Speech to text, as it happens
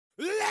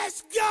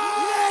Let's go!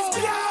 Let's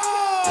go!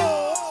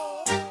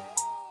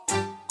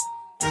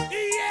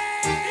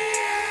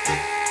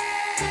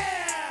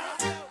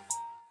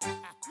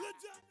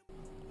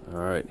 All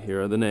right,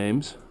 here are the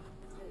names.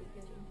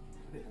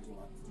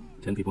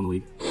 10 people in the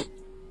league.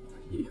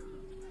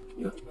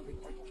 Yeah.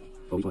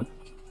 Always fun.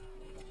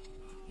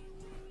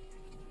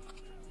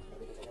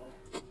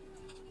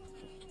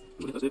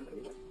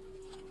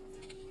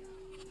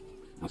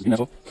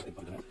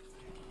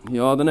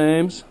 Here are the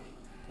names.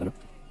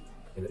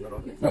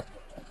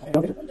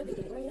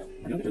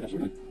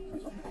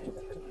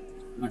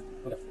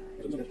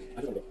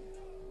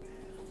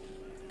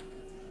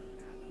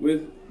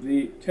 With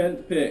the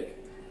 10th pick,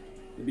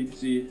 the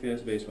BPC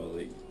Fantasy Baseball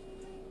League.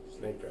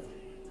 Snake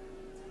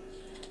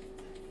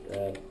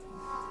Brad.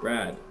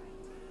 Brad,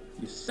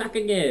 you suck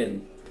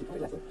again.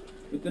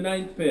 With the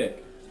 9th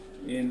pick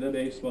in the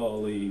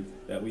baseball league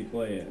that we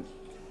play in.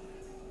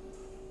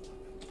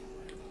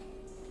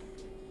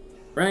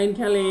 Brian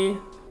Kelly.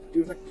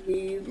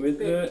 With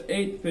the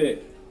 8th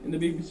pick in the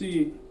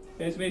BPC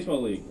Fantasy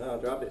Baseball League. No,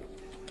 drop it.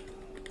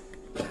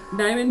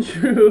 Diamond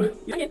Drew.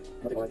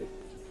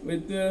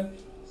 With the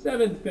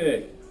 7th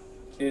pick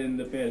in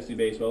the Fantasy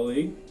Baseball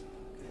League.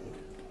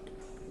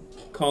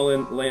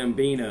 Colin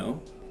Lambino.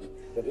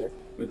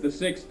 With the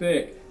 6th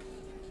pick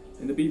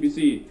in the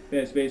BBC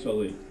Fantasy Baseball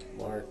League.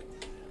 Mark.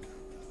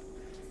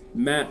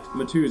 Matt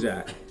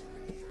Matuzak.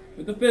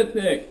 With the 5th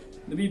pick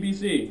in the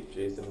BBC.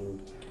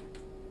 Jason.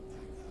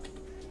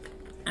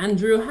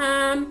 Andrew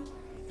Ham.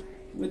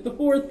 With the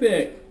 4th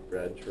pick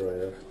Brad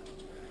Troya.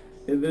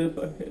 in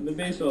the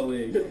baseball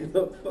league.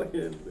 The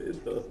fucking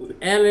baseball league.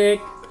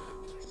 Alec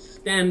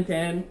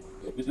Stanton.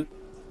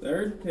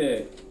 3rd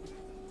pick.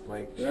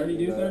 Mike. Did I already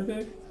do 3rd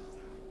pick?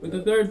 With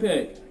the 3rd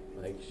pick.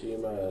 Mike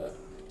Shima.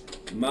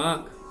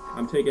 Mock.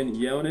 I'm taking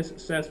Jonas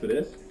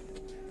Cespedes.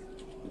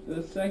 With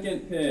the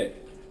 2nd pick.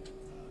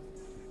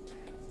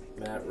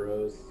 Matt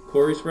Rose.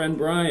 Corey's friend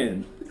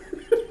Brian.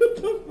 What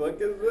the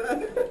fuck is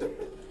that?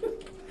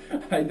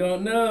 I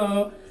don't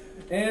know.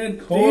 And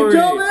Corey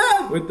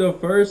with the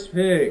 1st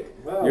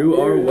pick. Wow, you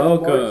are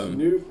welcome. Mark's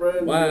new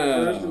friend.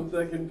 Wow. First and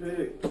 2nd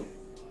pick.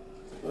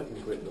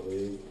 Fucking quit the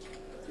league.